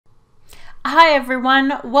Hi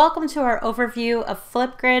everyone, welcome to our overview of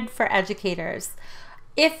Flipgrid for educators.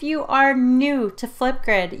 If you are new to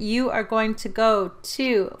Flipgrid, you are going to go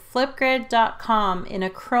to flipgrid.com in a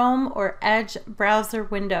Chrome or Edge browser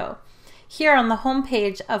window. Here on the home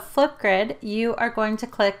page of Flipgrid, you are going to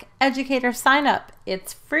click Educator Sign Up.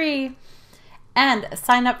 It's free. And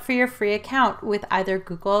sign up for your free account with either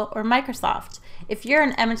Google or Microsoft. If you're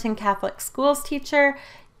an Edmonton Catholic Schools teacher,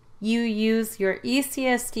 you use your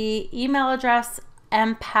ECSD email address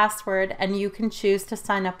and password, and you can choose to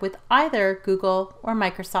sign up with either Google or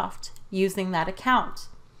Microsoft using that account.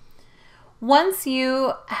 Once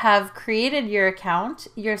you have created your account,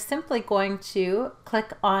 you're simply going to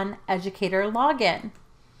click on Educator Login,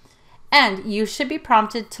 and you should be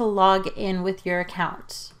prompted to log in with your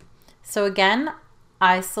account. So again,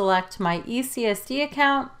 I select my ECSD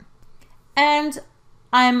account and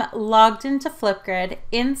I'm logged into Flipgrid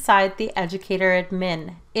inside the Educator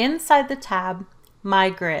Admin, inside the tab, My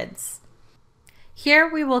Grids.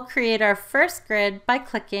 Here we will create our first grid by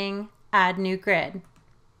clicking Add New Grid.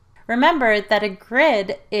 Remember that a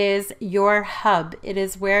grid is your hub. It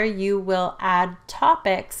is where you will add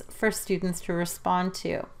topics for students to respond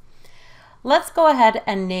to. Let's go ahead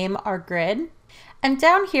and name our grid. And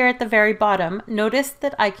down here at the very bottom, notice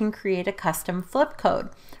that I can create a custom flip code.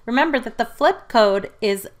 Remember that the flip code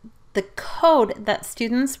is the code that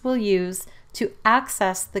students will use to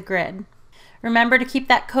access the grid. Remember to keep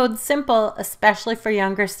that code simple, especially for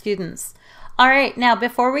younger students. All right, now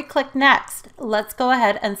before we click next, let's go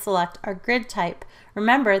ahead and select our grid type.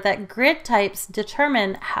 Remember that grid types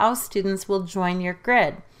determine how students will join your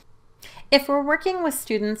grid. If we're working with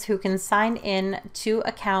students who can sign in to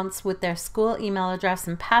accounts with their school email address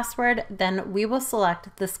and password, then we will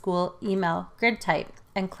select the school email grid type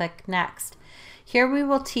and click Next. Here we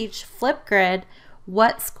will teach Flipgrid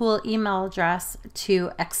what school email address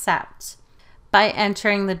to accept by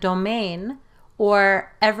entering the domain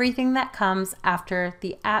or everything that comes after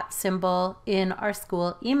the @ symbol in our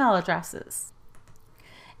school email addresses.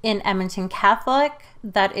 In Edmonton Catholic,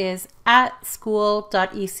 that is at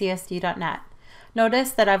school.ecsd.net.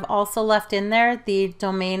 Notice that I've also left in there the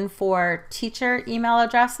domain for teacher email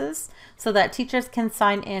addresses so that teachers can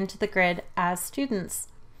sign in to the grid as students.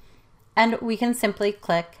 And we can simply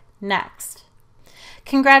click Next.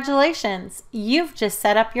 Congratulations, you've just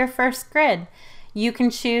set up your first grid. You can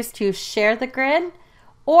choose to share the grid,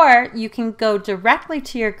 or you can go directly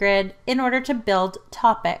to your grid in order to build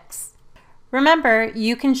topics. Remember,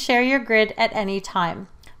 you can share your grid at any time.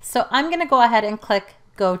 So I'm going to go ahead and click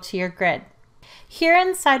Go to your grid. Here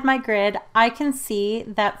inside my grid, I can see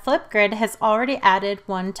that Flipgrid has already added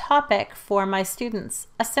one topic for my students,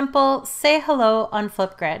 a simple Say Hello on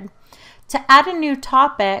Flipgrid. To add a new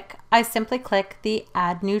topic, I simply click the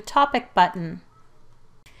Add New Topic button.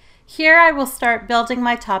 Here I will start building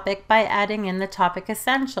my topic by adding in the topic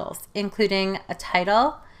essentials, including a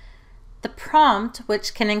title, the prompt,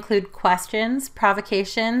 which can include questions,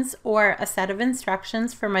 provocations, or a set of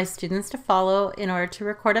instructions for my students to follow in order to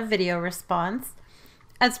record a video response.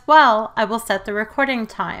 As well, I will set the recording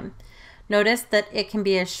time. Notice that it can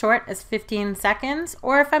be as short as 15 seconds,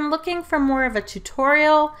 or if I'm looking for more of a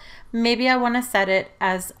tutorial, maybe I want to set it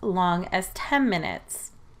as long as 10 minutes.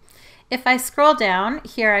 If I scroll down,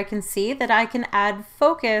 here I can see that I can add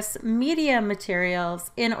focus media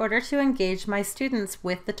materials in order to engage my students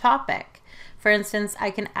with the topic. For instance,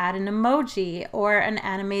 I can add an emoji or an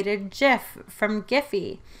animated GIF from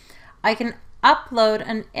Giphy. I can upload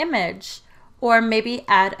an image or maybe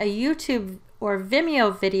add a YouTube or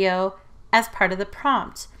Vimeo video as part of the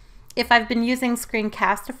prompt. If I've been using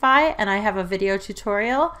Screencastify and I have a video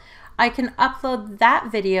tutorial, I can upload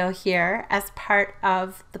that video here as part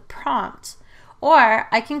of the prompt, or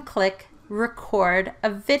I can click Record a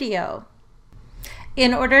Video.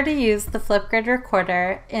 In order to use the Flipgrid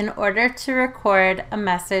recorder, in order to record a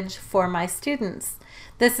message for my students.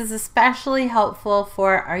 This is especially helpful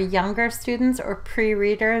for our younger students or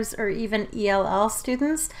pre-readers or even ELL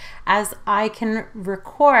students, as I can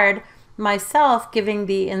record myself giving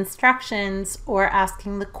the instructions or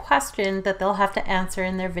asking the question that they'll have to answer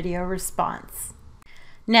in their video response.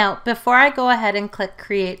 Now, before I go ahead and click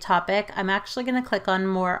Create Topic, I'm actually going to click on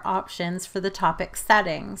More Options for the topic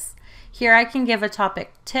settings. Here I can give a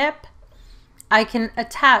topic tip. I can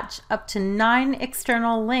attach up to 9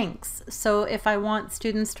 external links. So if I want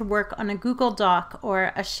students to work on a Google Doc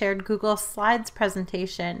or a shared Google Slides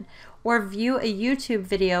presentation or view a YouTube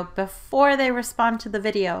video before they respond to the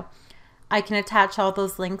video, I can attach all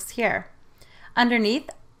those links here. Underneath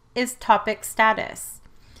is topic status.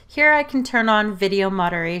 Here I can turn on video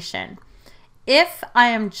moderation. If I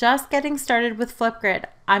am just getting started with Flipgrid,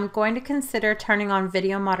 I'm going to consider turning on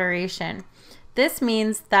video moderation. This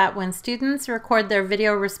means that when students record their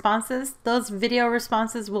video responses, those video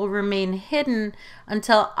responses will remain hidden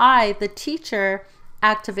until I, the teacher,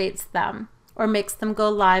 activates them or makes them go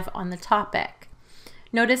live on the topic.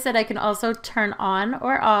 Notice that I can also turn on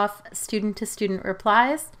or off student-to-student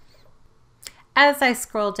replies. As I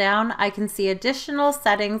scroll down, I can see additional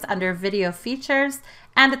settings under video features,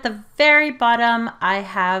 and at the very bottom, I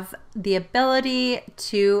have the ability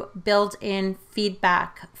to build in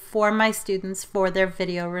feedback for my students for their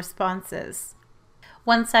video responses.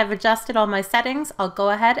 Once I've adjusted all my settings, I'll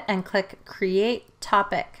go ahead and click Create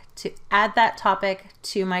Topic to add that topic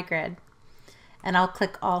to my grid. And I'll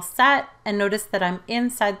click All Set, and notice that I'm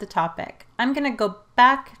inside the topic. I'm going to go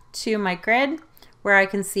back to my grid where I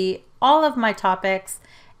can see all of my topics,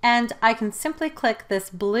 and I can simply click this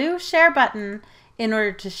blue share button in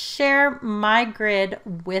order to share my grid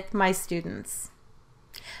with my students.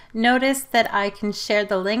 Notice that I can share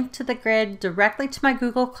the link to the grid directly to my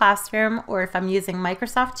Google Classroom, or if I'm using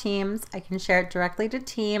Microsoft Teams, I can share it directly to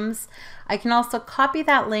Teams. I can also copy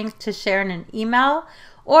that link to share in an email,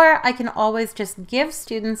 or I can always just give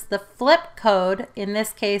students the flip code, in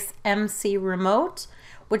this case MC Remote,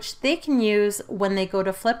 which they can use when they go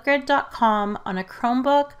to flipgrid.com on a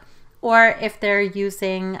Chromebook, or if they're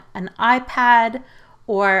using an iPad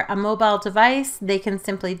or a mobile device, they can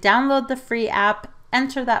simply download the free app,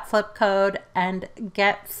 enter that flip code, and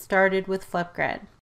get started with Flipgrid.